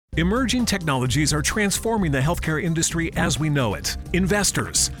Emerging technologies are transforming the healthcare industry as we know it.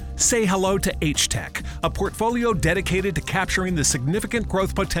 Investors, say hello to H-Tech, a portfolio dedicated to capturing the significant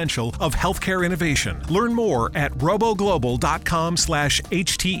growth potential of healthcare innovation. Learn more at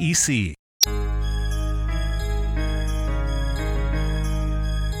roboglobal.com/HTEC.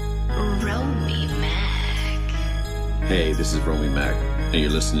 Romy Mac. Hey, this is Romy Mac, and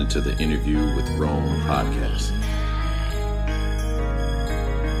you're listening to the Interview with Rome podcast.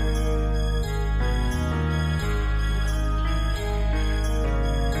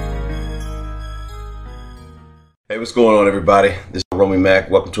 Hey, what's going on, everybody? This is Romy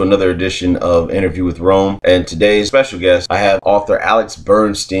Mac. Welcome to another edition of Interview with Rome. And today's special guest, I have author Alex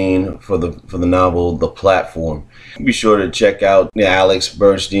Bernstein for the novel The Platform. Be sure to check out Alex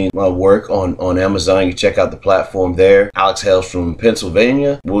Bernstein's work on Amazon. You can check out The Platform there. Alex hails from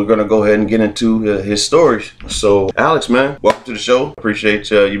Pennsylvania. We're going to go ahead and get into his stories. So, Alex, man, welcome to the show.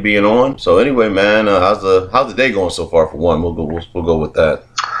 Appreciate you being on. So, anyway, man, how's the day going so far? For one, we'll go with that.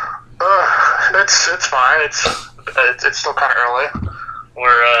 It's fine. It's still kind of early.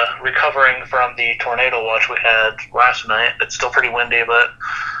 We're recovering from the tornado watch we had last night. It's still pretty windy, but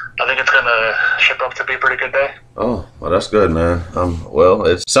I think it's going to shape up to be a pretty good day. Oh, well, that's good, man. Well,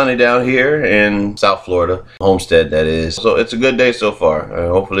 it's sunny down here in South Florida, Homestead, that is. So it's a good day so far.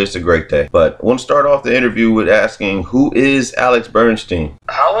 Hopefully it's a great day. But I want to start off the interview with asking, who is Alex Bernstein?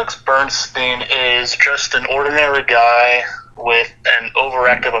 Alex Bernstein is just an ordinary guy with an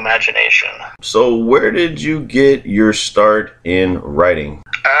overactive imagination. So where did you get your start in writing?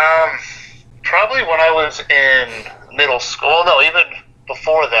 Probably when I was in middle school. No, even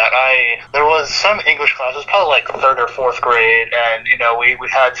before that. There was some English class. It was probably like 3rd or 4th grade, and we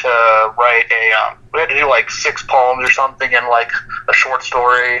had to write we had to do like 6 poems or something and like a short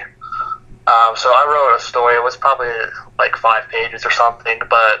story. So I wrote a story. It was probably like 5 pages or something,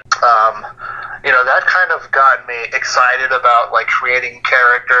 but that kind of got me excited about like creating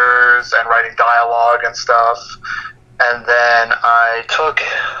characters and writing dialogue and stuff. And then I took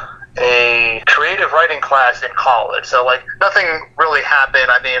a creative writing class in college. So like nothing really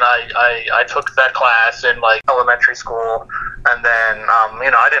happened. I mean, I took that class in like elementary school, and then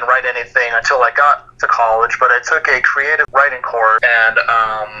I didn't write anything until I got to college, but I took a creative writing course, and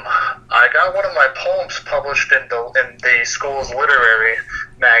I got one of my poems published in the school's literary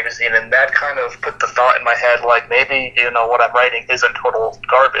magazine, and that kind of put the thought in my head, like maybe what I'm writing isn't total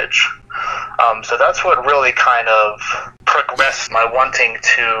garbage. So that's what really kind of progressed my wanting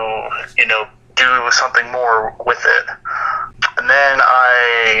to do something more with it. And then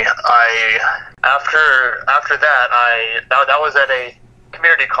after that that was at a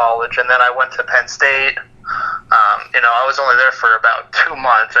community college, and then I went to Penn State. I was only there for about 2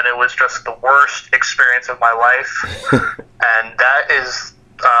 months, and it was just the worst experience of my life. And that is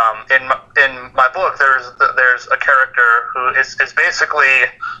in my book. There's a character who is basically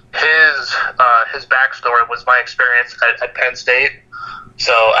his backstory was my experience at Penn State.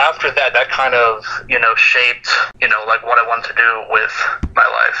 So after that kind of shaped like what I wanted to do with my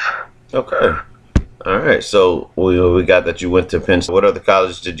life. Okay. All right. So we got that you went to Penn State. What other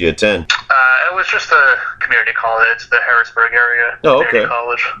colleges did you attend? It was just a community college, the Harrisburg area. Oh, okay.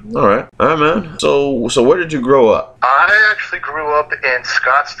 College. All right, man. So where did you grow up? I actually grew up in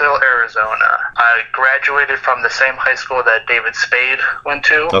Scottsdale, Arizona. I graduated from the same high school that David Spade went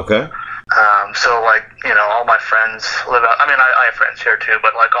to. Okay. So like all my friends live out. I mean, I have friends here too,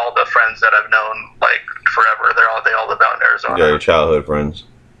 but like all the friends that I've known like forever, they all live out in Arizona. Yeah, your childhood friends.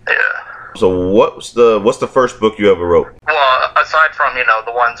 Yeah. So what's the first book you ever wrote? Well, aside from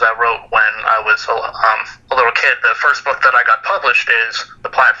the ones I wrote when I was a little kid, the first book that I got published is The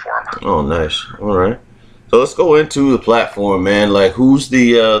Platform. Oh, nice. All right. So let's go into The Platform, man. Like, who's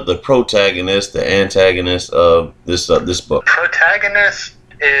the protagonist, the antagonist of this book? Protagonist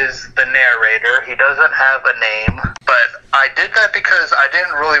is the narrator. He doesn't have a name, but I did that because I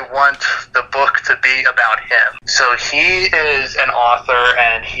didn't really want the book to be about him. So he is an author,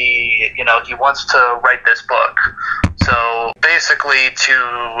 and he wants to write this book. So basically,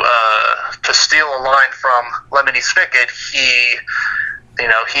 to steal a line from Lemony Snicket, he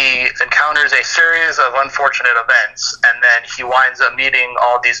encounters a series of unfortunate events, and then he winds up meeting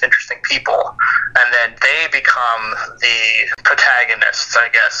all these interesting people, and then they become the protagonists, I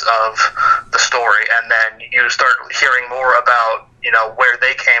guess, of the story. And then you start hearing more about where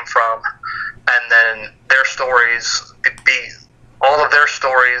they came from, and then their stories, all of their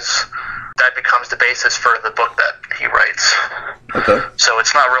stories, that becomes the basis for the book that he writes. Okay. So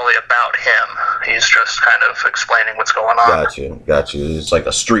it's not really about him. He's just kind of explaining what's going on. Got you. It's like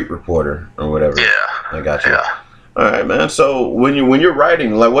a street reporter or whatever. Yeah. I got you. Yeah. All right, man. So when you're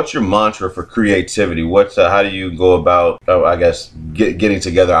writing, like, what's your mantra for creativity? How do you go about, I guess, getting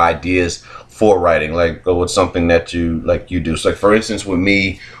together ideas for writing? Like, what's something that you do? So, like, for instance, with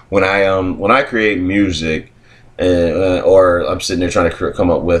me, when I create music, or I'm sitting there trying to come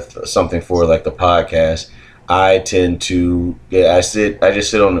up with something for like the podcast, I tend to I just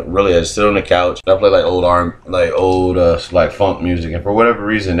sit on the couch. I play like old like funk music, and for whatever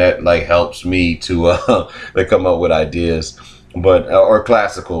reason that like helps me to to come up with ideas. But or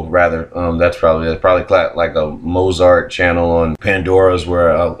classical rather. That's probably like a Mozart channel on Pandora's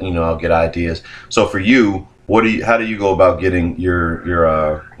where I'll get ideas. So for you, how do you go about getting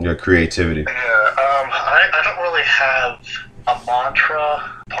your creativity? Yeah, I don't really have a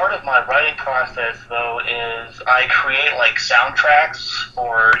mantra. Part of my writing process, though, is I create like soundtracks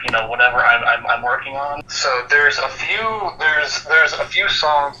for whatever I'm working on. So there's a few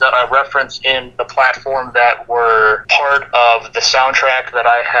songs that I reference in the platform that were part of the soundtrack that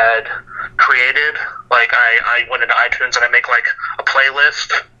I had created. Like I went into iTunes and I make like a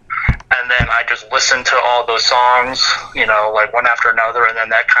playlist, and then I just listen to all those songs, like one after another, and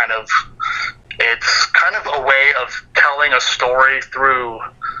then it's kind of a way of telling a story through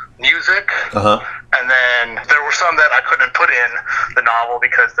music. Uh-huh. And then there were some that I couldn't put in the novel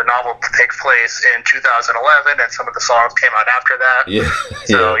because the novel takes place in 2011 and some of the songs came out after that. Yeah.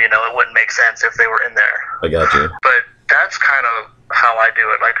 So, it wouldn't make sense if they were in there. I got you. But that's kind of how I do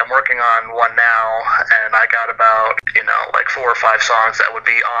it. Like, I'm working on one now, and I got about, like 4 or 5 songs that would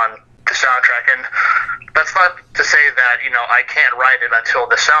be on the soundtrack. And that's not to say that, I can't write it until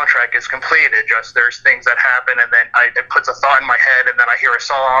the soundtrack is completed. Just there's things that happen, and then it puts a thought in my head, and then I hear a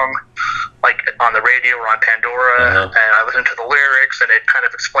song, like on the radio or on Pandora, and I listen to the lyrics, and it kind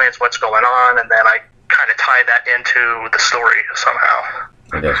of explains what's going on, and then I kind of tie that into the story somehow.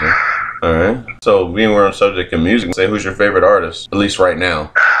 I got you. All right. So being we're on the subject of music, say who's your favorite artist, at least right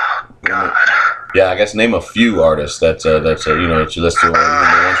now? God. Yeah, I guess name a few artists that you listen to, even the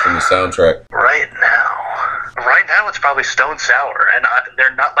ones from the soundtrack. Right now it's probably Stone Sour, and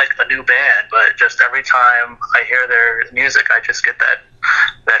they're not like a new band, but just every time I hear their music, I just get that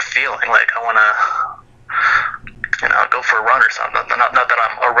feeling like I want to, go for a run or something. Not that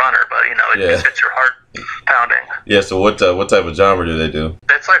I'm a runner, but it just gets your heart pounding. Yeah. So what type of genre do they do?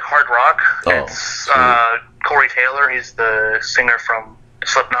 It's like hard rock. Oh, it's Corey Taylor. He's the singer from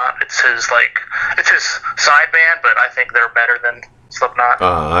Slipknot. It's his side band, but I think they're better than Slipknot.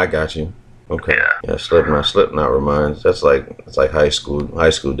 I got you. Okay. Yeah. Slipknot reminds. It's like high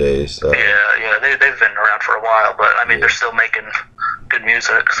school days. Yeah. They've been around for a while, but I mean they're still making good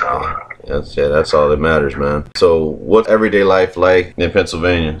music. So that's all that matters, man. So what's everyday life like in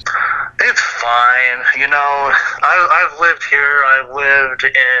Pennsylvania? It's fine. I've lived here. I've lived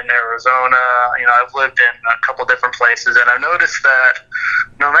in Arizona. I've lived in a couple different places, and I've noticed that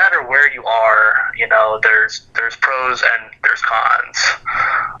no matter where you are, there's pros and there's cons.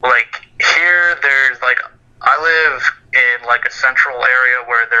 Like here, I live in like a central area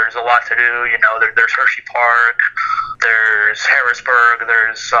where there's a lot to do. There's Hershey Park, there's Harrisburg,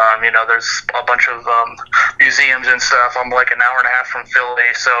 there's a bunch of museums and stuff. I'm like an hour and a half from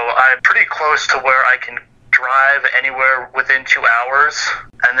Philly, so I'm pretty close to where I can drive anywhere within 2 hours.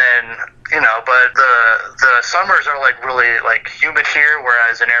 And then but the summers are like really like humid here,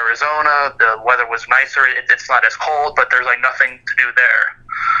 whereas in Arizona the weather was nicer. It's not as cold, but there's like nothing to do there.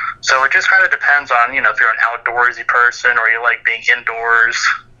 So it just kind of depends on, if you're an outdoorsy person or you like being indoors,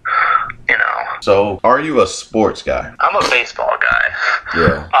 So are you a sports guy? I'm a baseball guy.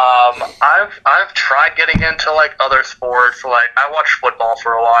 Yeah. I've tried getting into like other sports. Like I watched football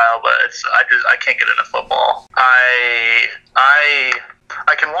for a while, but I can't get into football. I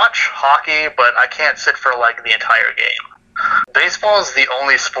can watch hockey, but I can't sit for like the entire game. Baseball is the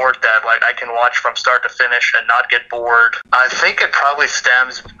only sport that like I can watch from start to finish and not get bored. I think it probably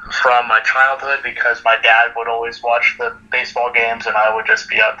stems from my childhood because my dad would always watch the baseball games and I would just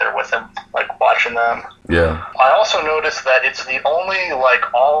be out there with him, like watching them. Yeah. I also noticed that it's the only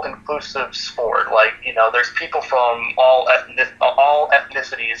like all-inclusive sport. Like, there's people from all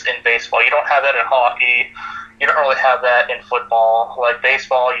ethnicities in baseball. You don't have that in hockey. You don't really have that in football. Like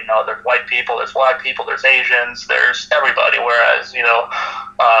baseball, there's white people, there's black people, there's Asians, there's everybody. Whereas,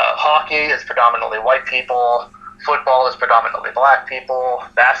 hockey is predominantly white people. Football is predominantly black people.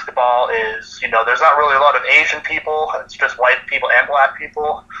 Basketball is, there's not really a lot of Asian people. It's just white people and black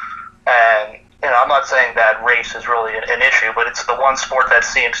people. And, I'm not saying that race is really an issue, but it's the one sport that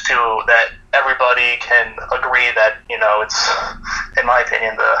seems that everybody can agree that, it's, in my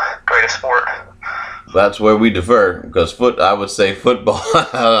opinion, the greatest sport. that's where we differ because I would say football.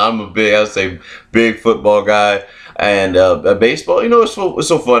 I'd say big football guy. And baseball, you know, it's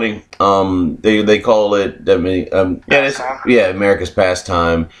so funny. They call it, America's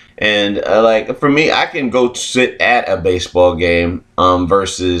pastime. And like for me, I can go sit at a baseball game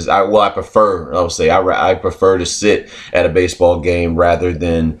versus I prefer. I'll say I prefer to sit at a baseball game rather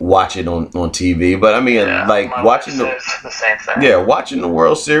than watch it on TV. But I mean, like watching the same thing. Yeah, watching the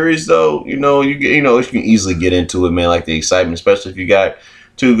World Series though, you can easily get into it, man. Like the excitement, especially if you got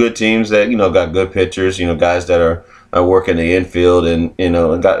two good teams that got good pitchers, guys that are working the infield and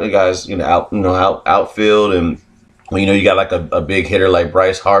got guys outfield, and you got like a big hitter like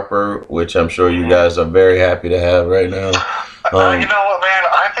Bryce Harper, which I'm sure you guys are very happy to have right now. You know what, man?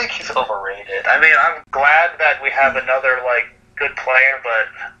 I think he's overrated. I mean, I'm glad that we have another like good player, but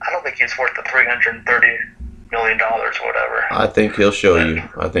I don't think he's worth the $330 million or whatever. I think he'll show you.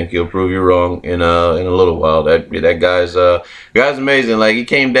 I think he'll prove you wrong in a little while. That guy's amazing. Like he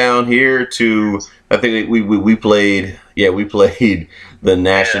came down here to. I think we played. Yeah, we played the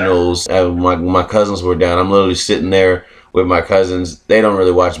Nationals. My cousins were down. I'm literally sitting there with my cousins. They don't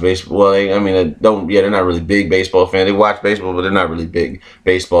really watch baseball. Well, they're not really big baseball fans. They watch baseball, but they're not really big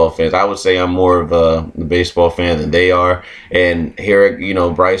baseball fans. I would say I'm more of a baseball fan than they are. And here,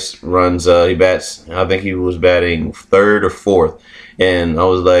 Bryce runs. He bats. I think he was batting third or fourth. And I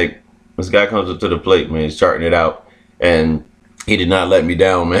was like, this guy comes up to the plate, man. He's charting it out, and he did not let me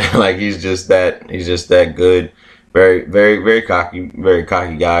down, man. Like he's just that good. Very, very, very cocky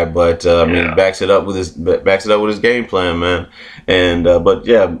guy, but backs it up with his game plan, man. And but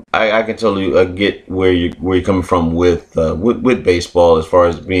yeah, I can totally get where you're coming from with baseball as far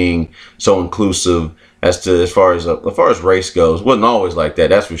as being so inclusive as far as race goes. Wasn't always like that,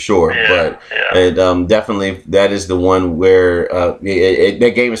 that's for sure. But definitely that is the one where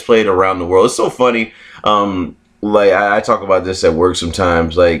that game is played around the world. It's so funny. Like I talk about this at work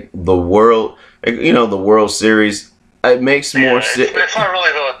sometimes. Like the World Series, it makes more sense. It's not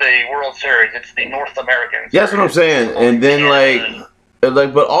really the World Series; it's the North American Series. That's what I'm saying. And then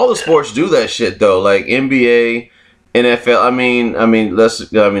but all the sports do that shit though. Like NBA, NFL. I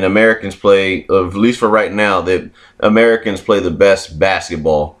mean, Americans play, at least for right now, that Americans play the best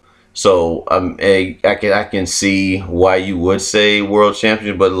basketball. So I can see why you would say world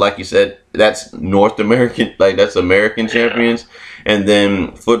champion, but like you said, that's North American, like that's American champions. And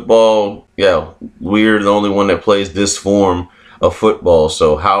then football, we're the only one that plays this form of football.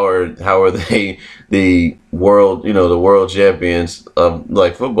 So how are they the world champions of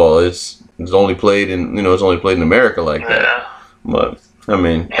like football? It's only played in America like that. But I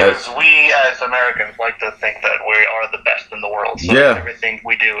mean, because we as Americans like to think that we are the best in the world. So everything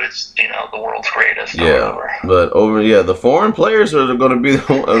we do is, the world's greatest. But the foreign players are going to be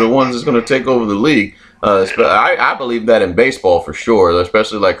the ones that's going to take over the league. I believe that in baseball for sure,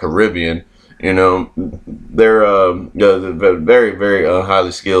 especially like Caribbean. They're very, very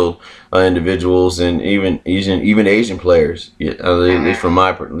highly skilled individuals, and even Asian players. At least from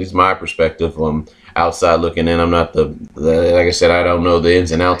my perspective, outside looking in. I'm not like I said, I don't know the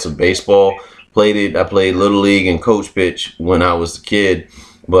ins and outs of baseball. I played little league and coach pitch when I was a kid,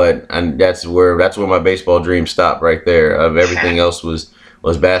 but that's where my baseball dream stopped right there. Everything else was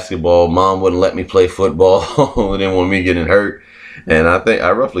basketball. Mom wouldn't let me play football. Didn't want me getting hurt. And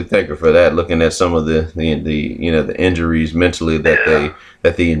I roughly thank her for that, looking at some of the injuries mentally that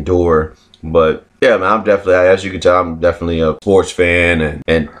they endure. But yeah, man, I'm definitely, as you can tell, I'm definitely a sports fan,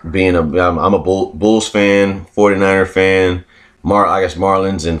 and being I'm a Bulls fan, 49er fan, I guess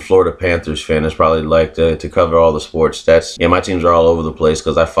Marlins and Florida Panthers fan. Is probably like to cover all the sports. My teams are all over the place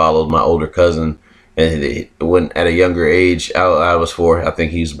because I followed my older cousin. And when at a younger age, I was 4. I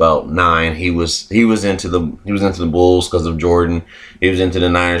think he's about 9. He was into the Bulls because of Jordan. He was into the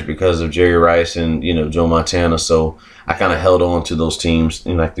Niners because of Jerry Rice and Joe Montana. So I kind of held on to those teams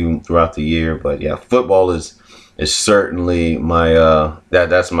throughout the year. But yeah, football is certainly my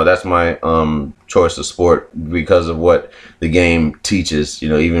that's my choice of sport because of what the game teaches.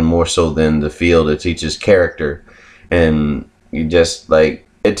 Even more so than the field, it teaches character, and you just like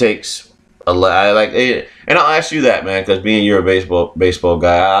it takes. I like it, and I'll ask you that, man, because you're a baseball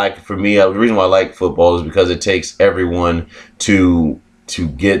guy. For me, the reason why I like football is because it takes everyone to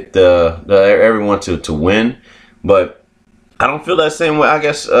get everyone to win. But I don't feel that same way. I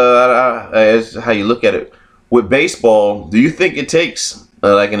guess as how you look at it with baseball. Do you think it takes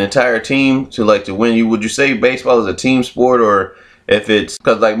like an entire team to win? Would you say baseball is a team sport, or if it's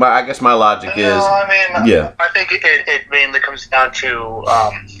because I guess my logic is I think it mainly comes down to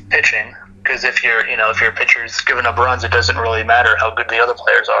pitching. because if your pitcher's giving up runs, it doesn't really matter how good the other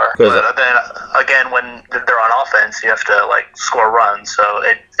players are. 'Cause- But then again, when they're on offense, you have to like score runs. So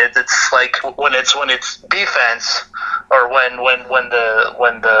it's like when it's defense, or when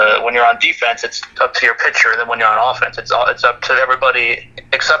you're on defense, it's up to your pitcher. And then when you're on offense, it's up to everybody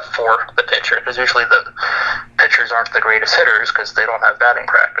except for the pitcher, because usually the pitchers aren't the greatest hitters because they don't have batting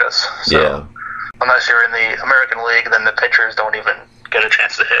practice. So Yeah. unless you're in the American League, then the pitchers don't even get a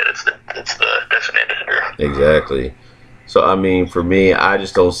chance to hit. It's the designated hitter. Exactly. So, I mean, for me, I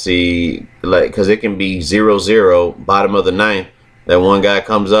just don't see, like, because it can be 0-0, bottom of the ninth, that one guy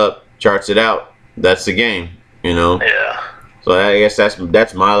comes up, charts it out. That's the game, you know? Yeah. So I guess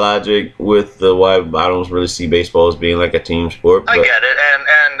that's my logic with why I don't really see baseball as being like a team sport. I get it,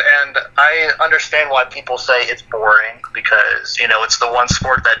 and I understand why people say it's boring, because it's the one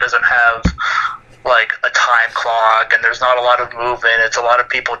sport that doesn't have like a time clock, and there's not a lot of movement. It's a lot of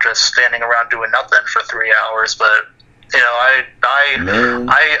people just standing around doing nothing for 3 hours. But I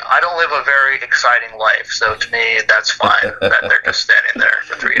don't live a very exciting life, so to me that's fine that they're just standing there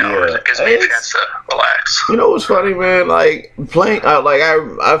for 3 hours. Yeah. It gives me a chance to relax. You know what's funny, man? Like playing,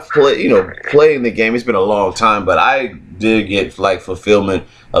 I've played, playing the game. It's been a long time, but I did get like fulfillment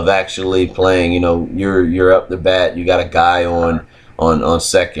of actually playing. You're up the bat. You got a guy on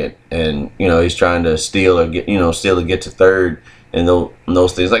second, and he's trying to steal to get to third, and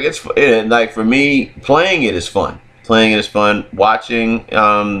those things. Like like for me, playing it is fun. Playing it is fun. Watching,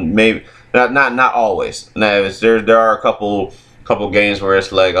 maybe not always. Now there are a couple games where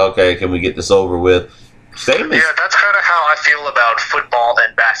it's like, okay, can we get this over with? Same as, Yeah, that's kind of how I feel about football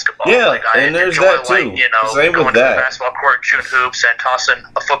and basketball. Yeah, like, I and there's enjoy, that too. Same going with to that. the basketball court, shooting hoops, and tossing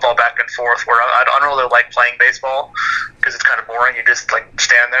a football back and forth. Where I don't really like playing baseball because it's kind of boring. You just like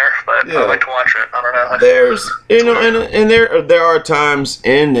stand there, but Yeah. I like to watch it. I don't know. There's and there are times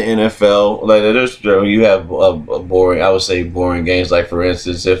in the NFL like you have boring games. Like for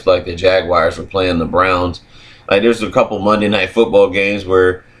instance, if like the Jaguars were playing the Browns, like there's a couple Monday Night Football games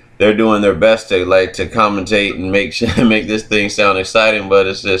where they're doing their best to commentate and make this thing sound exciting, but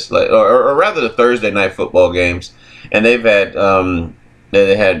it's just like, or rather the Thursday Night Football games, and they've had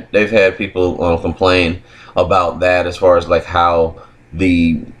people complain about that as far as like how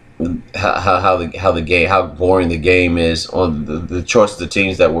boring the game is on the choice of the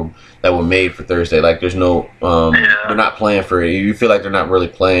teams that were made for Thursday. Like there's no they're not playing for it. You feel like they're not really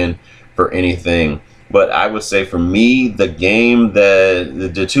playing for anything. But I would say for me, the game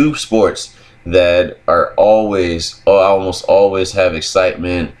the two sports that are almost always have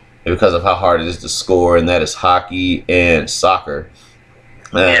excitement because of how hard it is to score, and that is hockey and soccer.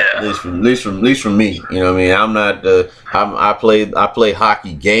 At least from me, you know what I mean. I'm not. I play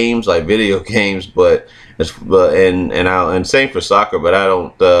hockey games like video games, but same for soccer. But I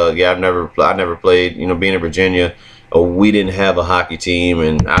don't. I never played. Being in Virginia, we didn't have a hockey team,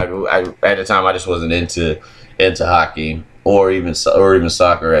 and I at the time I just wasn't into hockey or even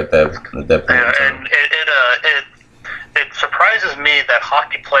soccer at that point. Yeah, and it surprises me that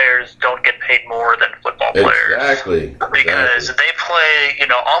hockey players don't get paid more than football players. Exactly. Because they play,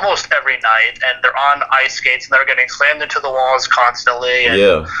 almost every night, and they're on ice skates, and they're getting slammed into the walls constantly.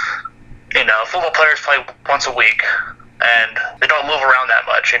 And, football players play once a week, and they don't move around that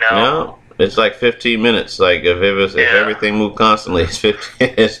much, No, it's like 15 minutes. Like if everything moved constantly, it's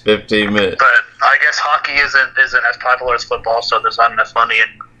 15 minutes. But I guess hockey isn't as popular as football, so there's not enough money in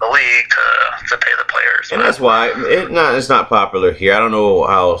the league to pay the players. And that's why it's not popular here. I don't know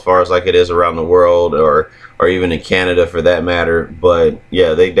how as far as like it is around the world or even in Canada for that matter. But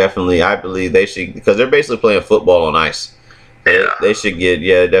yeah, I believe they should, because they're basically playing football on ice. Yeah. They should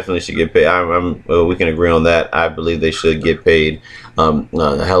definitely should get paid. We can agree on that. I believe they should get paid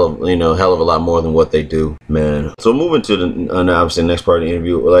a hell of a lot more than what they do, man. So moving to the obviously next part of the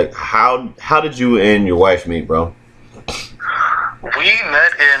interview, like how did you and your wife meet, bro? We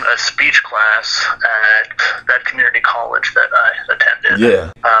met in a speech class at that community college that I attended.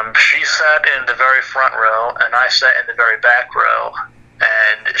 Yeah. She sat in the very front row, and I sat in the very back row.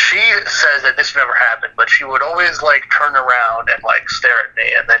 And she says that this never happened, but she would always like turn around and like stare at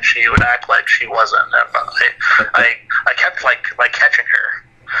me, and then she would act like she wasn't. And I kept like catching her,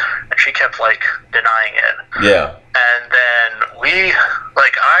 and she kept like denying it. Yeah. And then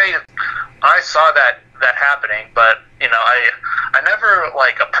I saw that happening, but I never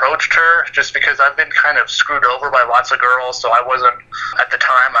like approached her, just because I've been kind of screwed over by lots of girls, so I wasn't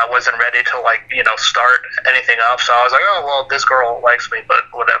ready to start anything up. So I was like, oh well, this girl likes me, but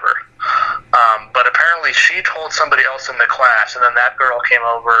whatever. But apparently she told somebody else in the class, and then that girl came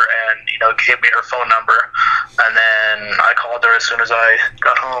over and gave me her phone number, and then I called her as soon as I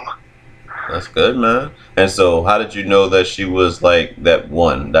got home. That's good, man. And so, how did you know that she was like that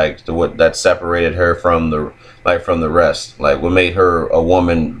one, like what that separated her from the rest? Like, what made her a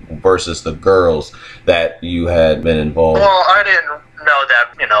woman versus the girls that you had been involved? Well, I didn't know that,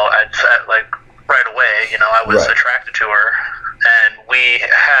 at like right away. I was attracted to her, and we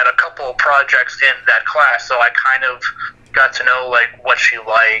had a couple projects in that class, so I kind of got to know like what she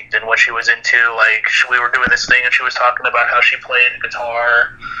liked and what she was into. Like we were doing this thing and she was talking about how she played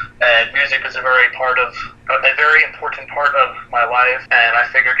guitar, and music is a very important part of my life, and I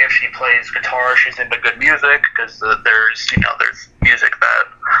figured if she plays guitar she's into good music, because there's music that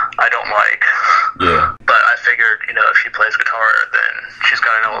I don't like. Yeah. But I figured, if she plays guitar, then she's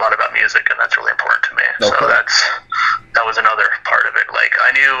got to know a lot about music, and that's really important to me. Okay. So that was another part of it. Like,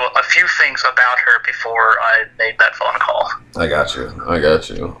 I knew a few things about her before I made that phone call. I got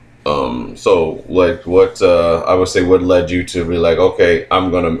you. So like what I would say, what led you to be like, okay,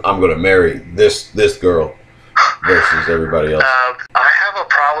 I'm gonna marry this girl versus everybody else? I have a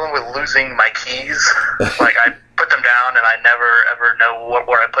problem with losing my keys. Like, I put them down and I never ever know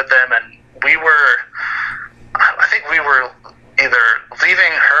where I put them, and I think we were either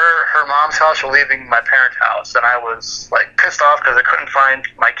leaving her mom's house or leaving my parents' house, and I was like pissed off because I couldn't find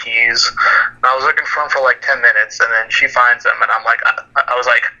my keys. And I was looking for them for like 10 minutes, and then she finds them, and I'm like, I was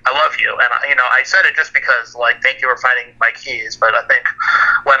like, I love you, and I said it just because, like, thank you for finding my keys. But I think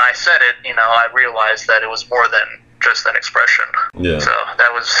when I said it, I realized that it was more than just an expression. Yeah. So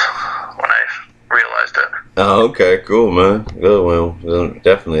that was when I realized it. Oh, okay, cool, man. Good. Well,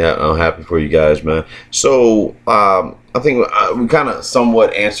 definitely, I'm happy for you guys, man. So, I think we kind of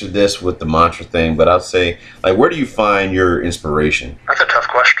somewhat answered this with the mantra thing, but I'd say, like, where do you find your inspiration? That's a tough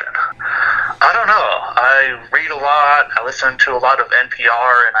question. I don't know. I read a lot. I listen to a lot of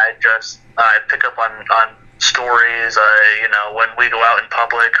NPR, and I pick up on stories. When we go out in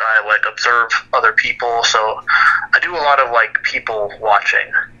public, I like observe other people. So I do a lot of like people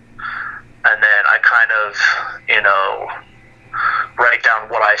watching. And then I kind of, write down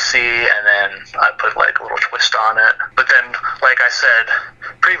what I see, and then I put like a little twist on it. But then, like I said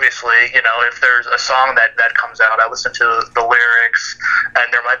previously, if there's a song that comes out, I listen to the lyrics,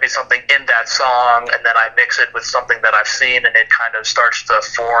 and there might be something in that song, and then I mix it with something that I've seen, and it kind of starts to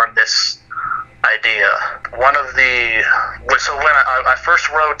form this idea. So when I first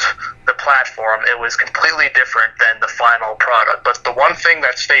wrote the platform, it was completely different than the final product. But the one thing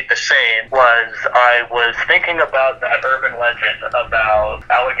that stayed the same was I was thinking about that urban legend about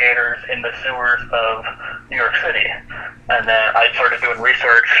alligators in the sewers of New York City. And then I started doing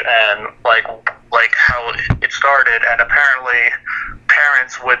research and like how it started, and apparently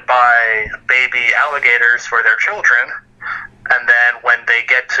parents would buy baby alligators for their children, and then when they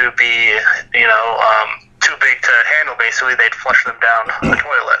get to be, too big to handle, basically, they'd flush them down the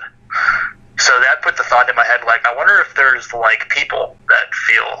toilet. So that put the thought in my head, like, I wonder if there's, like, people that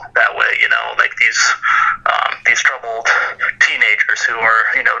feel that way, like these troubled teenagers who are,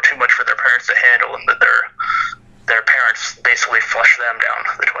 too much for their parents to handle, and that their parents basically flush them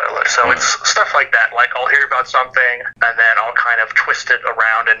down the toilet. So it's stuff like that. Like, I'll hear about something, and then I'll kind of twist it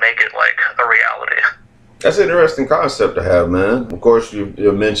around and make it, like, a reality. That's an interesting concept to have, man. Of course,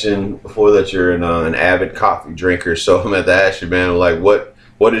 you mentioned before that you're an avid coffee drinker, so I'm at the ask you, man, like,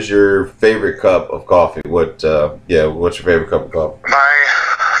 what is your favorite cup of coffee? What's your favorite cup of coffee? My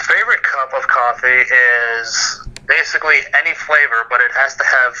favorite cup of coffee is basically any flavor, but it has to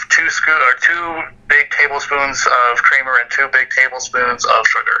have 2 big tablespoons of creamer and 2 big tablespoons of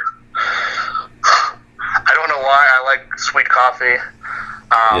sugar. I don't know why I like sweet coffee.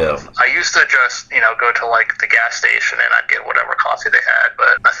 I used to just, go to like the gas station and I'd get whatever coffee they had,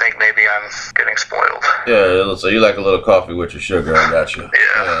 but I think maybe I'm getting spoiled. Yeah, so you like a little coffee with your sugar. I got you.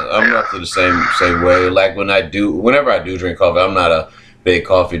 I'm roughly the same way. Like whenever I do drink coffee, I'm not a big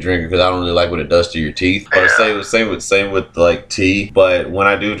coffee drinker because I don't really like what it does to your teeth. But same with like tea. But when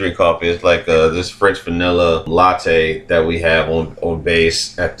I do drink coffee, it's like this French vanilla latte that we have on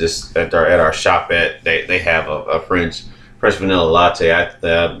base at our shop. They have a French vanilla latte.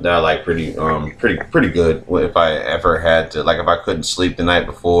 I like pretty good. If I ever had to, like, if I couldn't sleep the night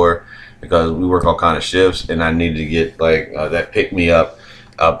before because we work all kind of shifts and I needed to get like that pick me up.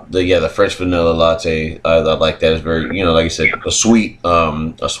 The French vanilla latte, I like that. It's very, like you said, a sweet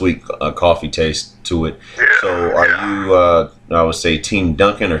coffee taste to it. So are you, I would say, Team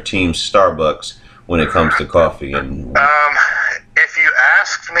Dunkin' or Team Starbucks when it comes to coffee? And if you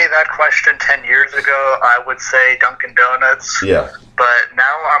asked me that question 10 years ago, I would say Dunkin' Donuts. Yeah. But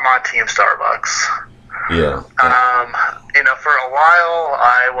now I'm on Team Starbucks. Yeah. for a while,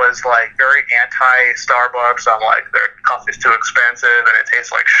 I was like very anti-Starbucks. I'm like, their coffee's too expensive and it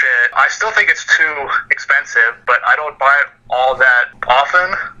tastes like shit. I still think it's too expensive, but I don't buy it all that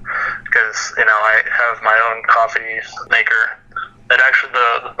often because, I have my own coffee maker. It actually,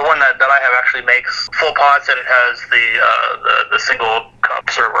 the one that I have actually makes full pots, and it has the single cup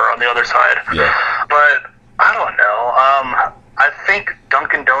server on the other side. Yeah. But I don't know. I think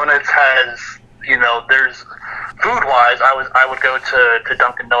Dunkin' Donuts has, there's food-wise, I would go to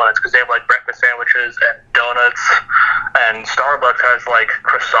Dunkin' Donuts because they have like breakfast sandwiches and donuts, and Starbucks has like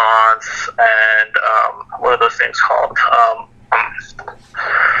croissants and what are those things called?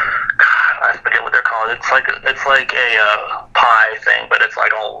 I forget what they're called. It's like a pie thing, but it's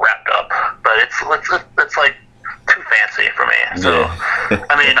like all wrapped up. But it's like too fancy for me. So, Yeah.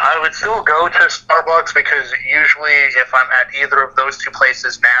 I would still go to Starbucks because usually if I'm at either of those two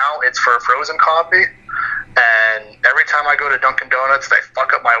places now, it's for frozen coffee. And every time I go to Dunkin' Donuts, they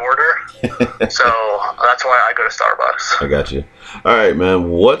fuck up my order. So that's why I go to Starbucks. I got you. All right, man.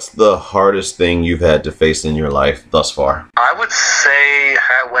 What's the hardest thing you've had to face in your life thus far? I would say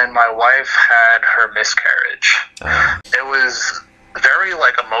when my wife had her miscarriage. It was very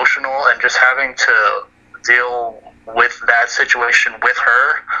emotional, and just having to deal with that situation with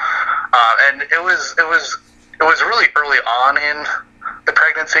her. And it was really early on in the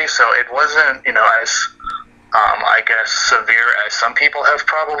pregnancy, so it wasn't as I guess severe as some people have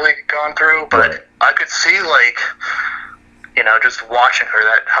probably gone through. But Right. I could see just watching her,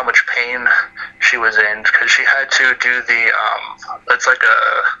 that how much pain she was in, because she had to do it's like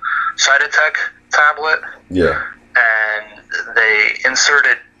a Cytotec tablet, Yeah. and they insert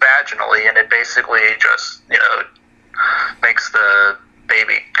it vaginally, and it basically just makes the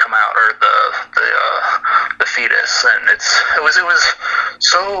baby come out, or the fetus, and it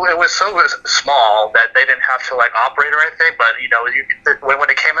was so small that they didn't have to operate or anything. But when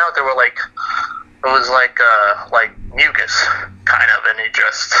it came out, there were it was like mucus kind of, and it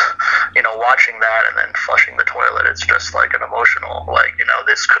just watching that and then flushing the toilet, it's just like an emotional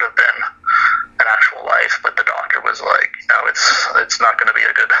this could have been an actual life, but the doctor was like, it's not going to be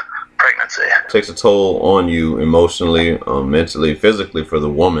a good pregnancy. It takes a toll on you emotionally, mentally, physically for the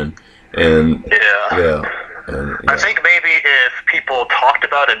woman. And Yeah. And, I think maybe if people talked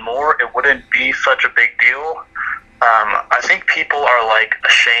about it more, it wouldn't be such a big deal. I think people are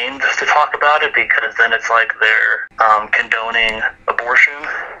ashamed to talk about it because then it's like they're condoning abortion.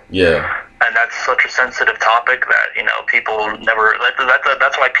 Yeah. And that's such a sensitive topic that people never.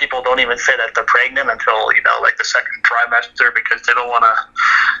 That's why people don't even say that they're pregnant until the second trimester, because they don't want to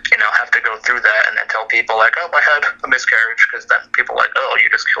have to go through that and then tell people I had a miscarriage, because then people are like, oh, you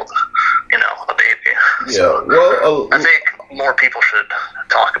just killed a baby. Yeah. So Well, I think more people should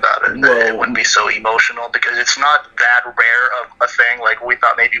talk about it. Well, It wouldn't be so emotional, because it's not that rare of a thing. We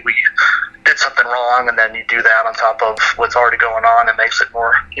thought maybe we did something wrong, and then you do that on top of what's already going on, it makes it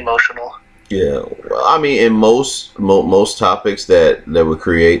more emotional. yeah. Well, in most topics that would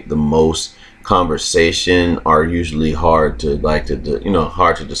create the most conversation are usually hard to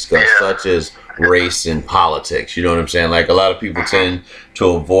hard to discuss, Yeah. such as race and politics. You know what I'm saying? A lot of people tend to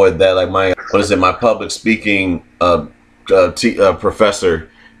avoid that. My public speaking professor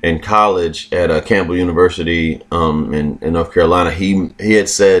in college at Campbell University in North Carolina, he had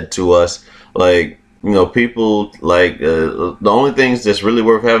said to us, people the only things that's really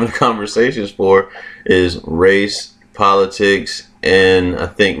worth having conversations for is race, politics, and I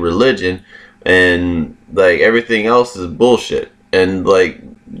think religion, and everything else is bullshit. And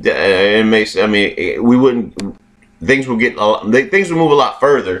it makes we wouldn't things would move a lot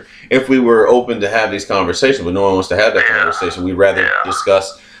further if we were open to have these conversations, but no one wants to have that conversation. We'd rather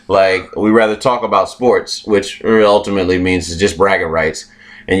discuss we'd rather talk about sports, which ultimately means it's just bragging rights,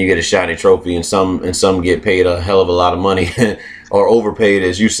 and you get a shiny trophy, and some get paid a hell of a lot of money or overpaid,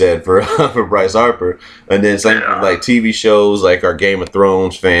 as you said, for Bryce Harper. And then same for TV shows like our Game of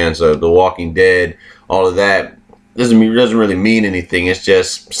Thrones fans, The Walking Dead, all of that doesn't really mean anything. It's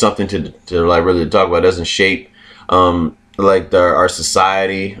just something to really talk about. It doesn't shape our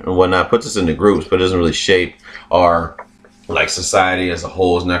society and whatnot. Puts us into groups, but it doesn't really shape our society as a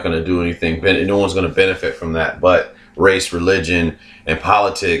whole. Is not going to do anything. No one's going to benefit from that. But race, religion, and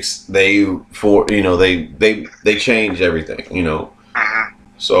politics, they change everything.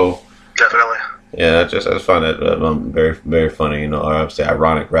 So Definitely. yeah, I just find that very, very funny, or I would say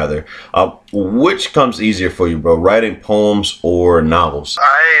ironic rather. Which comes easier for you, bro? Writing poems or novels?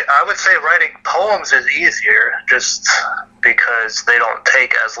 I would say writing poems is easier, just because they don't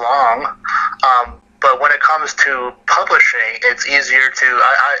take as long. But when it comes to publishing, it's easier to,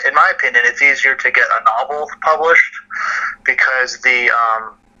 in my opinion, it's easier to get a novel published, because the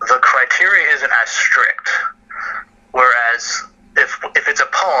criteria isn't as strict. Whereas if it's a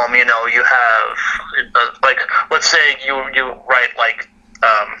poem, you know, you have like, let's say you write like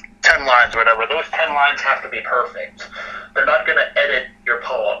 10 lines or whatever. Those 10 lines have to be perfect. They're not going to edit your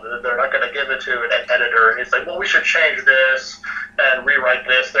poem. They're not going to give it to an editor. It's like, well, we should change this and rewrite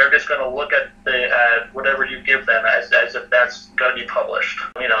this. They're just going to look at whatever you give them as if that's going to be published.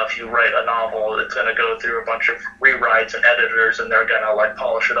 You know, if you write a novel, it's going to go through a bunch of rewrites and editors, and they're going to like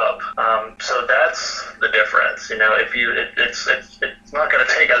polish it up. So that's the difference. You know, if you it's not going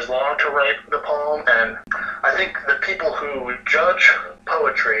to take as long to write the poem, and I think the people who judge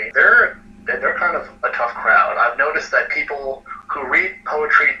poetry, they're kind of a tough crowd. I've noticed that people who read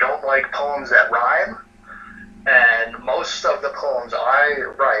poetry don't like poems that rhyme, and most of the poems I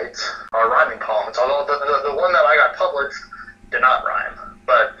write are rhyming poems, although the one that I got published did not rhyme.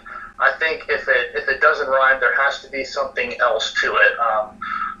 But I think if it doesn't rhyme, there has to be something else to it.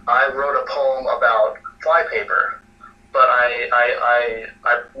 I wrote a poem about flypaper, but I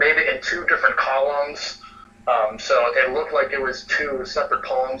made it in 2 different columns. So it looked like it was 2 separate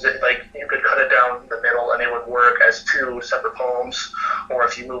poems. Like you could cut it down the middle and it would work as 2 separate poems, or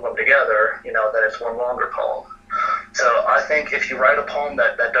if you move them together, you know, then it's one longer poem. So I think if you write a poem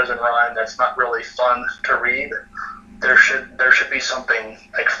that doesn't rhyme, that's not really fun to read, there should be something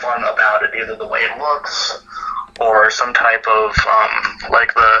like fun about it, either the way it looks or some type of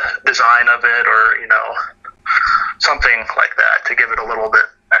like the design of it, or, you know, something like that to give it a little bit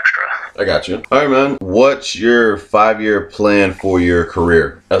extra. I got you. All right, man. What's your 5-year plan for your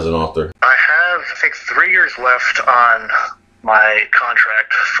career as an author? I have, I think, 3 years left on my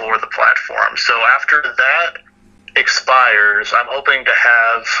contract for the platform. So after that expires, I'm hoping to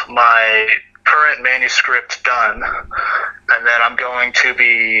have my current manuscript done, and then I'm going to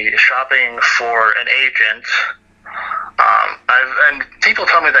be shopping for an agent. And people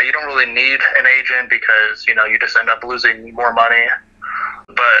tell me that you don't really need an agent because, you know, you just end up losing more money.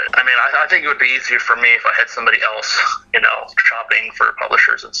 But I mean, I think it would be easier for me if I had somebody else, you know, shopping for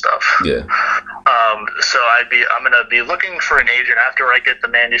publishers and stuff. Yeah. So I'm gonna be looking for an agent after I get the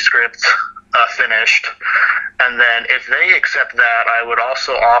manuscript finished, and then if they accept that, I would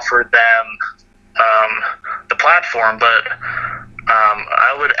also offer them the platform. But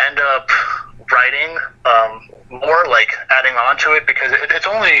I would end up writing more, like adding on to it, because it's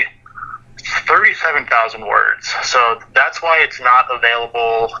only 37,000 words, so that's why it's not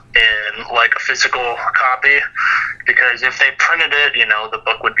available in like a physical copy, because if they printed it, you know, the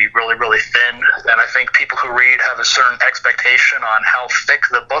book would be really, really thin, and I think people who read have a certain expectation on how thick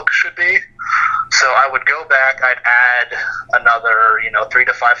the book should be. So I would go back, I'd add another, you know,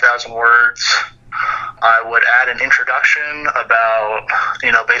 3,000 to 5,000 words. I would add an introduction about,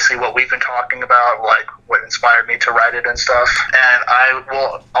 you know, basically what we've been talking about, like what inspired me to write it and stuff. And I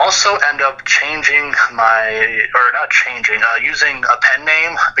will also end up changing using a pen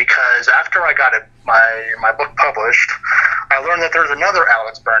name, because after I got my book published, I learned that there's another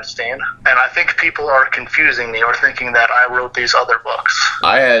Alex Bernstein, and I think people are confusing me or thinking that I wrote these other books.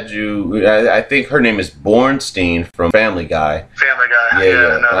 I think her name is Bornstein from Family Guy. Family Guy.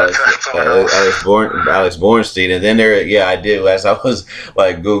 Yeah. No, that's someone else. Alex Bornstein. And then I did, as I was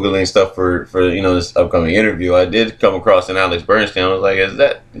like Googling stuff for you know, this upcoming interview, I did come across an Alex Bernstein. I was like, is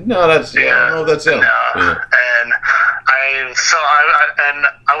that, no, that's, yeah, I don't know if that's him. No. Yeah. And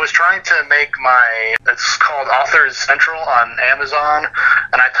I was trying to make it's called Authors Central on Amazon,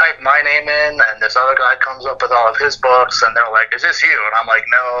 and I typed my name in, and this other guy comes up with all of his books, and they're like, is this you? And I'm like,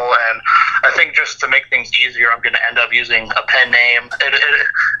 no. And I think just to make things easier, I'm going to end up using a pen name.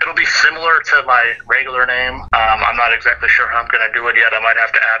 It'll be similar to my regular name. I'm not exactly sure how I'm going to do it yet. I might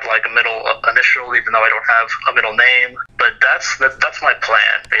have to add like a middle initial, even though I don't have a middle name. But that's my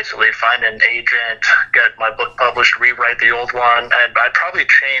plan, basically. Find an agent, get my book published, rewrite the old one, and I'd probably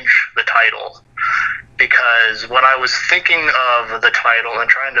change the title, because when I was thinking of the title and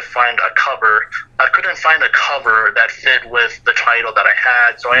trying to find a cover, I couldn't find a cover that fit with the title that I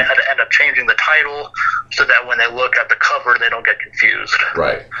had, so I had to end up changing the title so that when they look at the cover, they don't get confused.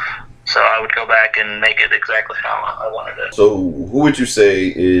 Right. So I would go back and make it exactly how I wanted it. So who would you say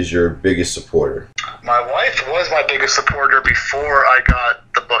is your biggest supporter? My wife was my biggest supporter before I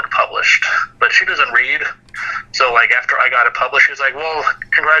got the book published, but she doesn't read. So like after I got it published, she's like, well,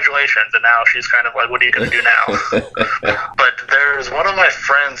 congratulations. And now she's kind of like, what are you going to do now? But there's one of my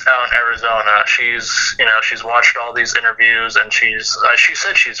friends out in Arizona. She's watched all these interviews, and she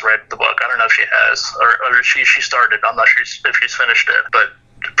said she's read the book. I don't know if she has, or she started. I'm not sure if she's finished it, but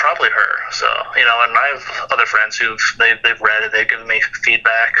probably her. So, and I have other friends they've read it, they've given me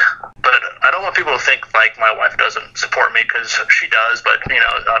feedback. But I don't want people to think like my wife doesn't support me, because she does. But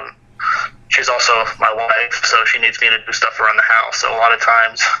she's also my wife, so she needs me to do stuff around the house. So a lot of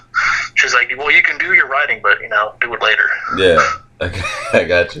times she's like, well, you can do your writing, but do it later. Yeah. I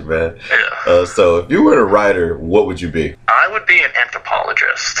got you, man. Yeah. So if you were a writer, what would you be? I would be an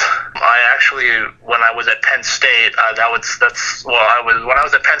anthropologist. I actually, when I was at Penn State, when I was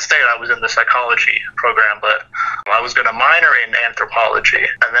at Penn State, I was in the psychology program, but I was going to minor in anthropology.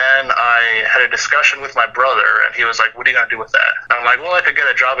 And then I had a discussion with my brother, and he was like, "What are you going to do with that?" And I'm like, "Well, I could get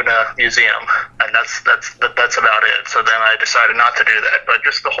a job in a museum," and that's about it. So then I decided not to do that. But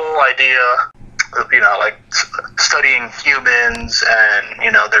just the whole idea, like studying humans and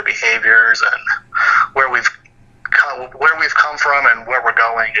their behaviors and where we've come from and where we're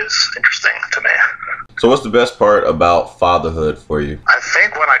going is interesting to me. So what's the best part about fatherhood for you? I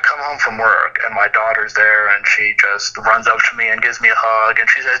think when I come home from work and my daughter's there and she just runs up to me and gives me a hug and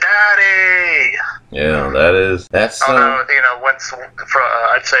she says, "Daddy!" Yeah, that's I'd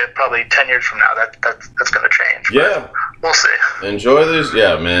say probably 10 years from now that's going to change. Yeah. We'll see. Enjoy this.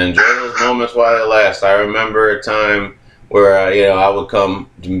 Yeah, man. Enjoy those moments while they last. I remember a time where, I would come,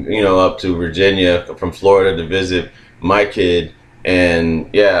 up to Virginia from Florida to visit my kid.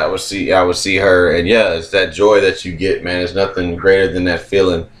 And I would see her, and it's that joy that you get, man. There's nothing greater than that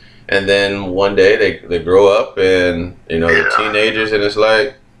feeling. And then one day they grow up, and they're teenagers, and it's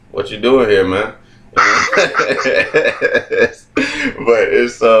like, what you doing here, man? But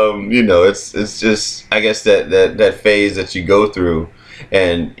it's just, I guess that phase that you go through,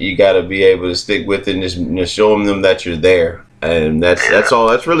 and you got to be able to stick with it and just show them that you're there. And that's all.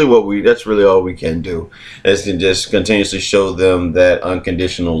 That's really all we can do, is to just continuously show them that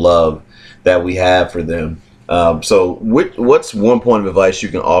unconditional love that we have for them. So what's one point of advice you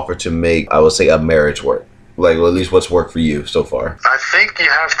can offer to make, I would say, a marriage work? Like, well, at least what's worked for you so far? I think you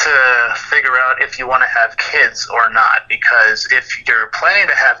have to figure out if you want to have kids or not, because if you're planning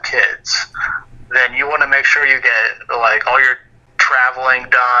to have kids, then you want to make sure you get like all your traveling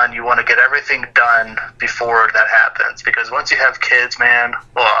done. You want to get everything done before that happens, because once you have kids, man,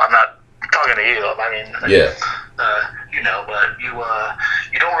 well, I'm not talking to you, I mean, yeah, but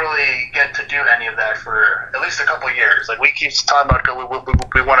you don't really get to do any of that for at least a couple of years. Like, we keep talking about we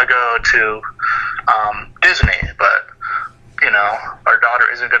want to go to Disney, but our daughter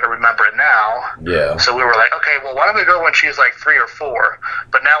isn't going to remember it now. Yeah. So we were like, okay, well, why don't we go when she's like 3 or 4?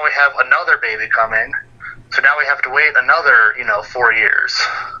 But now we have another baby coming. So now we have to wait another, 4 years.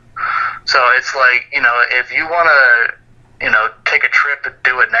 So it's like, if you want to, take a trip and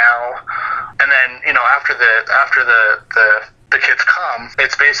do it now, and then, after the kids come,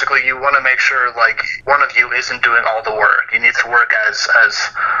 it's basically you want to make sure like one of you isn't doing all the work. You need to work as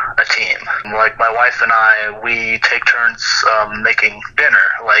a team. Like my wife and I, we take turns making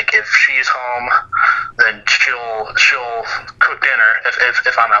dinner. Like if she's home, then she'll cook dinner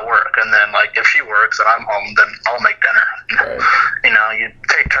if I'm at work, and then like if she works and I'm home, then I'll make dinner. Right. You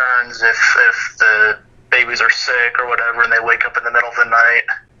take turns if the babies are sick or whatever, and they wake up in the middle of the night.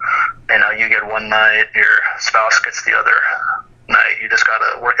 You get one night, your spouse gets the other night. You just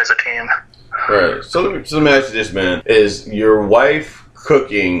gotta work as a team. Right. So let me ask you this, man: is your wife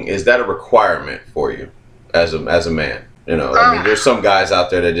cooking? Is that a requirement for you as a man? I mean, there's some guys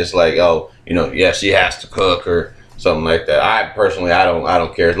out there that just like, she has to cook or something like that. I personally, I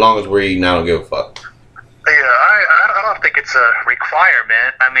don't care. As long as we're eating, I don't give a fuck. Yeah, I don't think it's a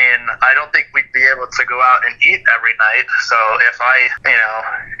requirement. I mean, I don't think we'd be able to go out and eat every night. So if I,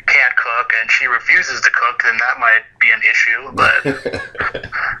 can't cook and she refuses to cook, then that might be an issue. But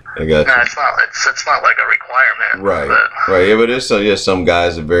I got you. It's not like a requirement. Right. But, right. Yeah, but there's some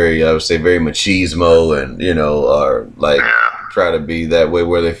guys are very, I would say, very machismo, and are like try to be that way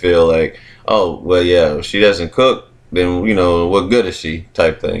where they feel like, oh, well, yeah, if she doesn't cook, then what good is she?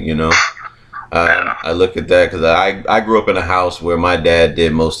 Type thing, I look at that because I grew up in a house where my dad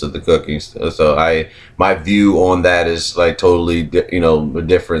did most of the cooking, so my view on that is like totally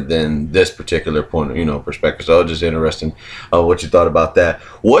different than this particular point perspective. So just interesting what you thought about that.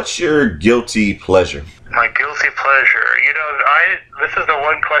 What's your guilty pleasure? My guilty pleasure, this is the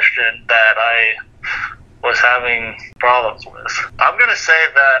one question that I was having problems with. I'm gonna say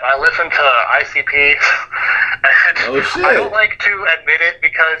that I listen to ICP, and I don't like to admit it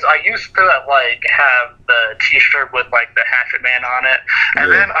because I used to have the T-shirt with the Hatchet Man on it,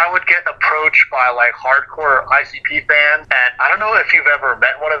 and then I would get approached by hardcore ICP fans, and I don't know if you've ever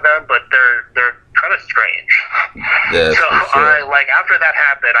met one of them, but they're kind of strange. Yeah. So I like after that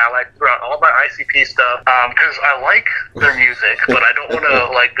happened, I like threw out all my ICP stuff because I like their music, but I don't want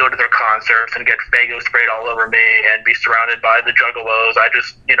to like go to their concerts and get Faygo sprayed all over me and be surrounded by the Juggalos. I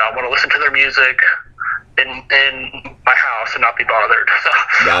just I want to listen to their music in my house and not be bothered. So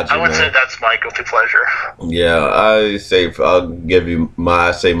Gotcha, I would say man. that's my guilty pleasure. Yeah, I'll give you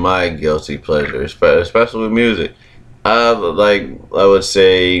my guilty pleasure, especially with music. I would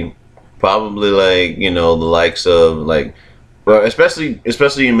say probably like the likes of like, well,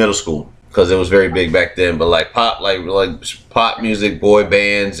 especially in middle school because it was very big back then. But like pop, like pop music, boy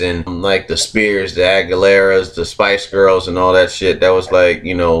bands, and like the Spears, the Aguileras, the Spice Girls, and all that shit. That was like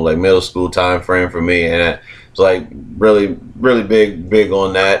like middle school time frame for me, and it's like really big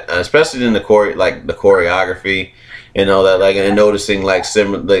on that, especially in the choreography and all that, like, and noticing like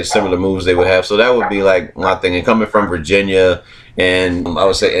similar moves they would have. So that would be like my thing. And coming from Virginia, and I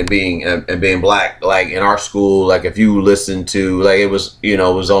would say, and being black, like in our school, like if you listen to like it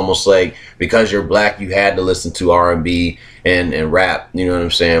was almost like because you're black you had to listen to R&B and rap, you know what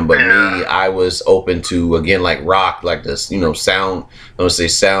I'm saying? But me, I was open to again like rock, like this sound, I would say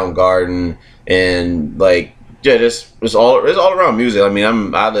Soundgarden, and like it's all around music. I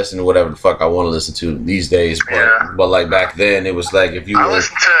mean, I listen to whatever the fuck I want to listen to these days, but like back then it was like if you I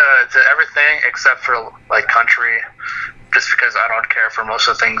listen to everything except for like country, just because I don't care for most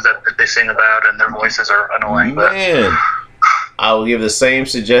of the things that they sing about and their voices are annoying. Man, I will give the same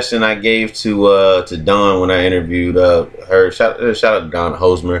suggestion I gave to Dawn when I interviewed her. Shout out to Dawn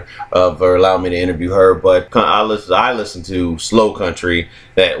Hosmer for allowing me to interview her. But I listen to slow country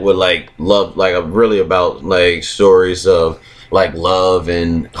that would like love, like really about like stories of like love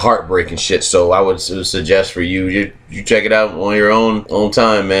and heartbreak and shit. So I would suggest for you check it out on your own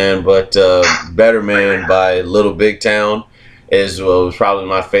time, man. But Better Man by Little Big Town was probably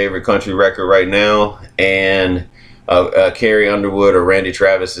my favorite country record right now, and Carrie Underwood or Randy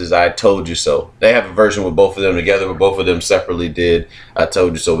Travis's I Told You So. They have a version with both of them together, but both of them separately did I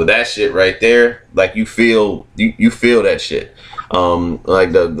Told You So. But that shit right there, like you feel that shit.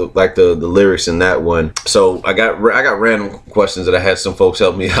 Like the lyrics in that one. So I got random questions that I had some folks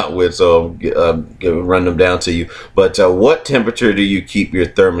help me out with, so I'll run them down to you. But what temperature do you keep your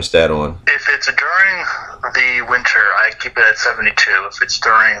thermostat on? If it's during the winter, I keep it at 72. If it's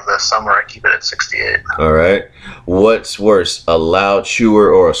during the summer, I keep it at 68. All right. What's worse, a loud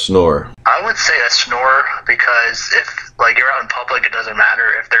chewer or a snorer? I would say a snore, because if like you're out in public, it doesn't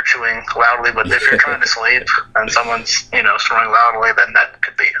matter if they're chewing loudly, but if you're trying to sleep and someone's snoring loudly, then that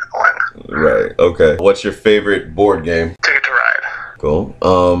could be annoying. Right. Okay. What's your favorite board game? Ticket to Ride.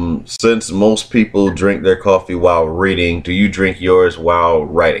 Cool. Since most people drink their coffee while reading, do you drink yours while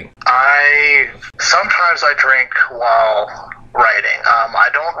writing? Sometimes I drink while writing. I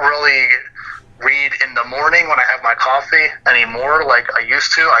don't really read in the morning when I have my coffee anymore like I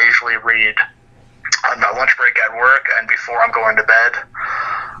used to. I usually read on my lunch break at work and before I'm going to bed.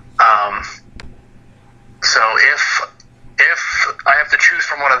 So if I have to choose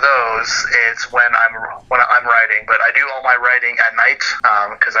from one of those, it's when I'm writing. But I do all my writing at night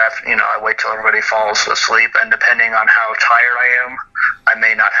because I wait till everybody falls asleep, and depending on how tired I am, I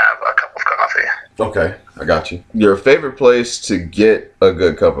may not have a cup of coffee. Okay, I got you. Your favorite place to get a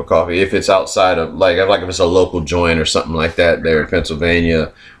good cup of coffee, if it's outside of like if it's a local joint or something like that there in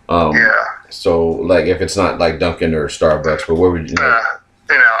Pennsylvania. Yeah. So like if it's not like Dunkin' or Starbucks, but where would you?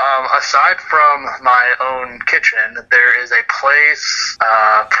 Aside from my own kitchen, there is a place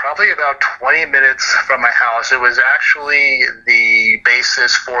probably about 20 minutes from my house. It was actually the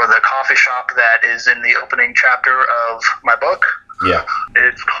basis for the coffee shop that is in the opening chapter of my book. Yeah.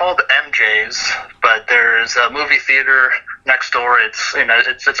 It's called MJ's, but there's a movie theater next door. It's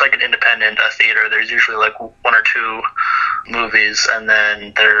like an independent theater. There's usually like one or two movies, and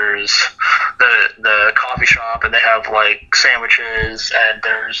then there's the coffee shop, and they have like sandwiches, and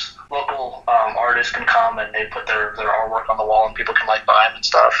there's local artists can come and they put their artwork on the wall, and people can like buy them and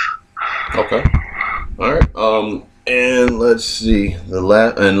stuff. Okay. All right. And let's see the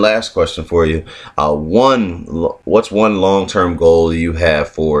last question for you. What's one long-term goal you have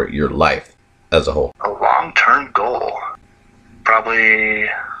for your life as a whole? A long-term goal, probably.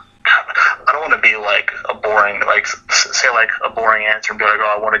 I don't want to be like a boring, like say like a boring answer and be like,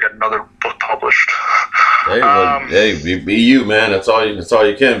 oh, I want to get another book published. Hey, be you, man. That's all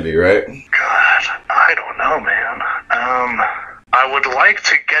you can be, right? God, I don't know, man. I would like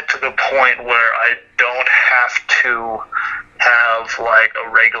to get to the point where I don't have to have like a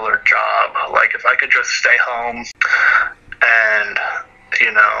regular job. Like if I could just stay home and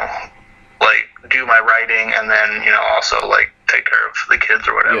like do my writing and then also like take care of the kids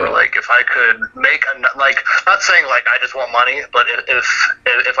or whatever. Yeah. Like if I could make not saying like I just want money, but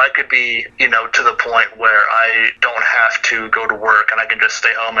if I could be, you know, to the point where I don't have to go to work and I can just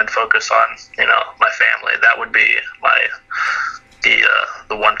stay home and focus on, you know, my family, that would be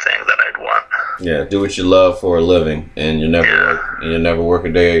the one thing that I'd want. Yeah, do what you love for a living, and you'll never work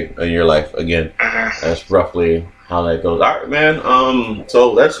a day in your life again. Mm-hmm. That's roughly how that goes. All right, man.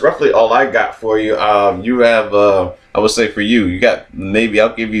 So that's roughly all I got for you. You have, I would say for you, you got, maybe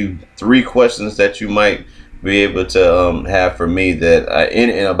I'll give you 3 questions that you might be able to have for me that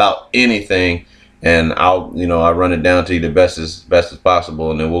in about anything, and I'll run it down to you the best as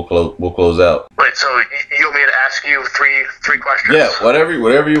possible, and then we'll close out. Wait, so you want me to ask you three questions? Yeah, whatever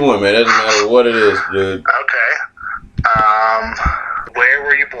you want, man. It doesn't matter what it is, dude. Okay. Where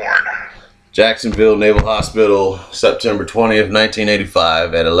were you born? Jacksonville Naval Hospital, September 20th,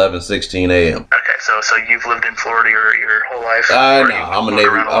 1985 at 11:16 a.m. Okay, so you've lived in Florida your whole life? No,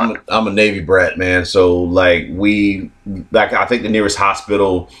 I'm a Navy brat, man. So like I think the nearest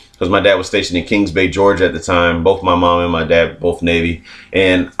hospital, because my dad was stationed in Kings Bay, Georgia at the time. Both my mom and my dad, both Navy,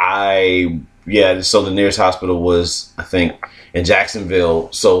 and so the nearest hospital was, I think, in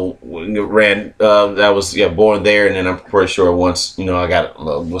Jacksonville. So I was born there, and then I'm pretty sure once I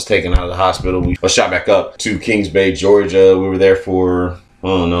was taken out of the hospital, we was shot back up to Kings Bay, Georgia. We were there for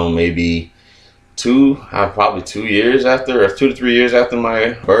maybe 2 to 3 years after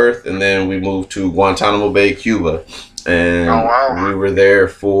my birth, and then we moved to Guantanamo Bay, Cuba. And we were there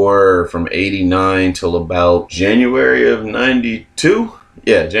from 89 till about January of 92.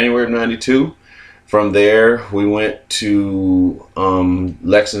 Yeah, January of 92. From there, we went to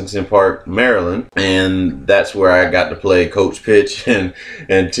Lexington Park, Maryland, and that's where I got to play coach pitch and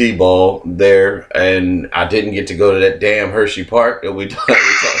t-ball there. And I didn't get to go to that damn Hershey Park that we talked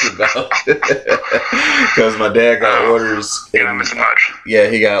about because my dad got orders. You're not missing much. Yeah,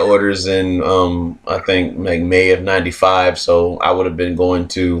 he got orders in I think like May of 95. So I would have been going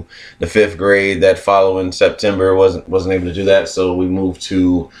to the 5th grade that following September. Wasn't able to do that. So we moved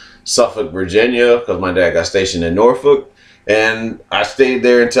to Suffolk, Virginia, because my dad got stationed in Norfolk, and I stayed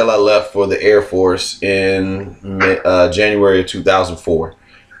there until I left for the Air Force in January of 2004,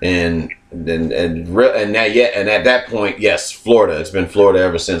 and at that point, yes, Florida. It's been Florida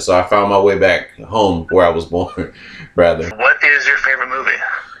ever since. So I found my way back home where I was born, rather. What is your favorite movie?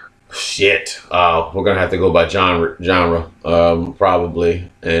 Shit, we're gonna have to go by genre, probably,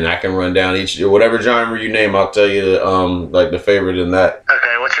 and I can run down whatever genre you name. I'll tell you, like the favorite in that.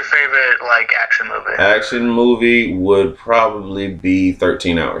 Okay, what's your favorite like action movie? Action movie would probably be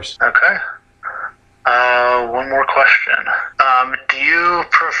 13 Hours. Okay. One more question. Do you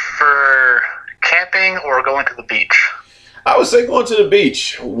prefer camping or going to the beach? I would say going to the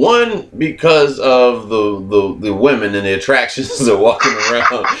beach. One, because of the women and the attractions of walking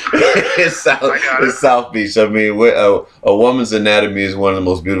around in South Beach. I mean, a woman's anatomy is one of the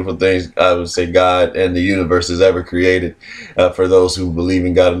most beautiful things I would say God and the universe has ever created. For those who believe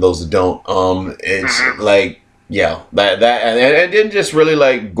in God and those who don't, it's like, yeah, that and then just really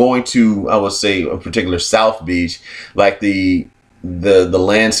like going to, I would say, a particular South Beach, like the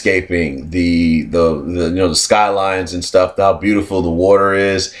landscaping, the skylines and stuff, how beautiful the water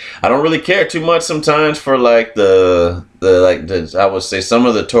is. I don't really care too much sometimes for like the I would say some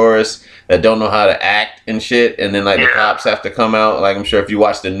of the tourists that don't know how to act and shit, and then like the cops have to come out. Like I'm sure if you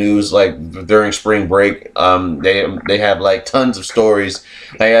watch the news like during spring break, they have like tons of stories.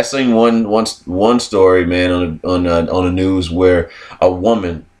 Like I seen one story, man, on the news where a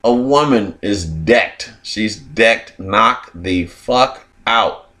woman is decked. She's decked, knocked the fuck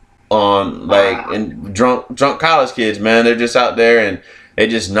out on and drunk college kids, man. They're just out there and they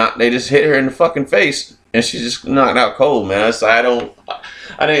just hit her in the fucking face and she's just knocked out cold, man. So I don't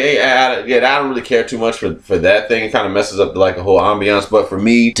really care too much for that thing. It kind of messes up like a whole ambiance. But for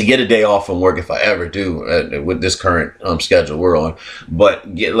me to get a day off from work, if I ever do, with this current schedule we're on,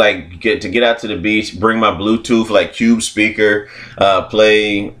 but get out to the beach, bring my Bluetooth like Cube speaker,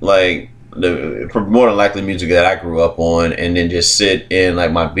 play like the more than likely music that I grew up on, and then just sit in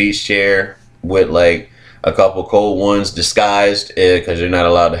like my beach chair with like a couple cold ones disguised because you're not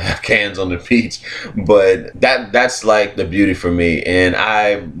allowed to have cans on the beach. But that's like the beauty for me. And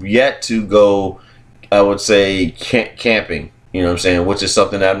I've yet to go, I would say, camping, you know what I'm saying, which is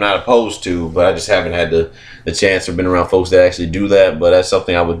something that I'm not opposed to, but I just haven't had the chance or been around folks that actually do that. But that's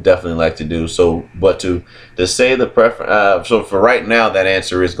something I would definitely like to do. So, but to say the preference, so for right now, that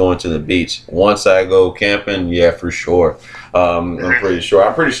answer is going to the beach. Once I go camping, yeah, for sure. I'm pretty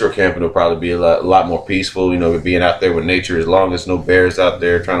sure camping will probably be a lot more peaceful, you know, being out there with nature, as long as no bears out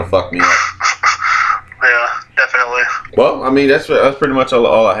there trying to fuck me up. Yeah, definitely. Well, I mean, that's pretty much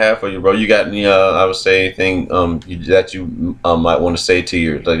all I have for you, bro. You got any, I would say, anything that you might want to say to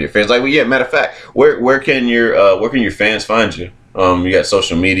your fans? Like, well, yeah, matter of fact, where can your fans find you? You got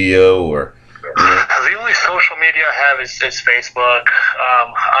social media or? The only social media I have is Facebook.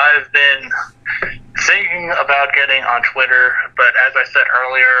 I've been thinking about getting on Twitter, but as I said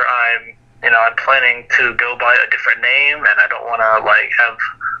earlier, I'm planning to go by a different name, and I don't want to have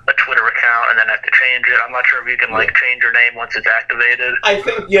a Twitter account and then have to change it. I'm not sure if you can change your name once it's activated. I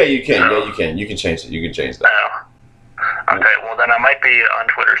think you can. Yeah, you can. You can change it. You can change that. Okay, well then I might be on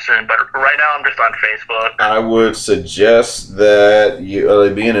Twitter soon, but right now I'm just on Facebook. I would suggest that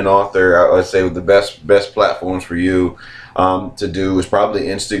you, being an author, I would say the best platforms for you to do is probably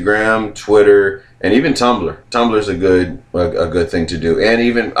Instagram, Twitter, and even Tumblr. Tumblr's a good thing to do, and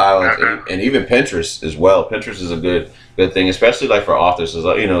even and even Pinterest as well. Pinterest is a good thing, especially for authors.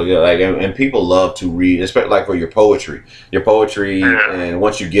 And people love to read, especially for your poetry, and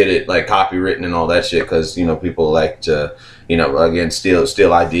once you get it copywritten and all that shit, because people like to again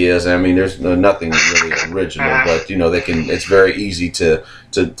steal ideas. I mean, there's nothing really original, but it's very easy to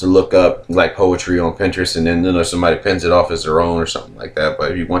look up poetry on Pinterest, and then somebody pins it off as their own or something like that.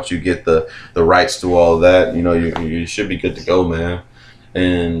 But once you get the rights to all of that, you should be good to go, man.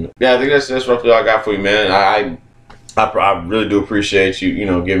 And yeah, I think that's roughly all I got for you, man. I really do appreciate you,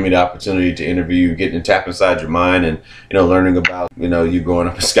 giving me the opportunity to interview you, getting to tap inside your mind, and learning about you growing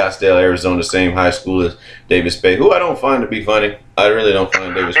up in Scottsdale, Arizona, same high school as David Spade, who I don't find to be funny. I really don't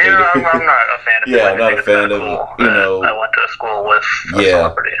find David Spade. Yeah, I'm not a fan of him. Yeah, I'm not a fan of I went to school with a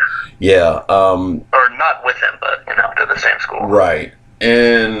celebrity. Yeah. Or not with him, but to the same school. Right.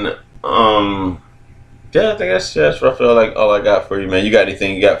 And yeah, I think that's roughly all I got for you, man. You got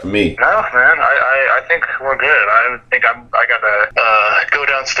anything you got for me? No, man. I think we're good. I think I gotta go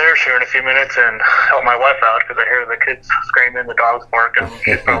downstairs here in a few minutes and help my wife out because I hear the kids screaming, the dogs bark, and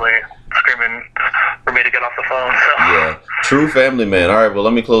she's probably screaming for me to get off the phone. So. Yeah, true family man. All right, well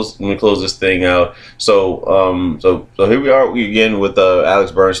let me close this thing out. So here we are again with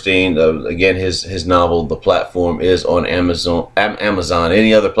Alex Bernstein. Again, his novel The Platform is on Amazon.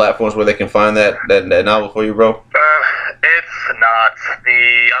 Any other platforms where they can find that novel for you, bro? It's not.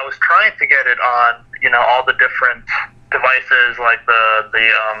 I was trying to get it on all the different devices like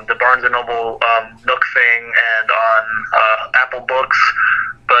the Barnes and Noble Nook thing and on Apple Books,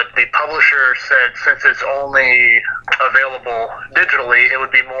 but the publisher said since it's only available digitally, it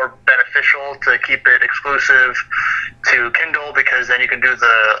would be more beneficial to keep it exclusive to Kindle, because then you can do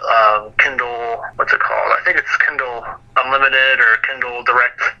the Kindle, what's it called? I think it's Kindle Unlimited or Kindle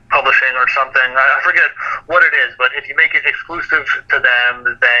Direct Publishing or something. I forget what it is, but if you make it exclusive to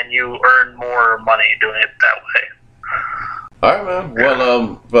them, then you earn more money doing it that way. All right,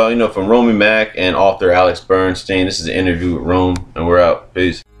 man. Well, from Romy Mack and author Alex Bernstein, this is an interview with Rome, and we're out.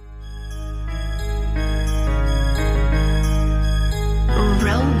 Peace.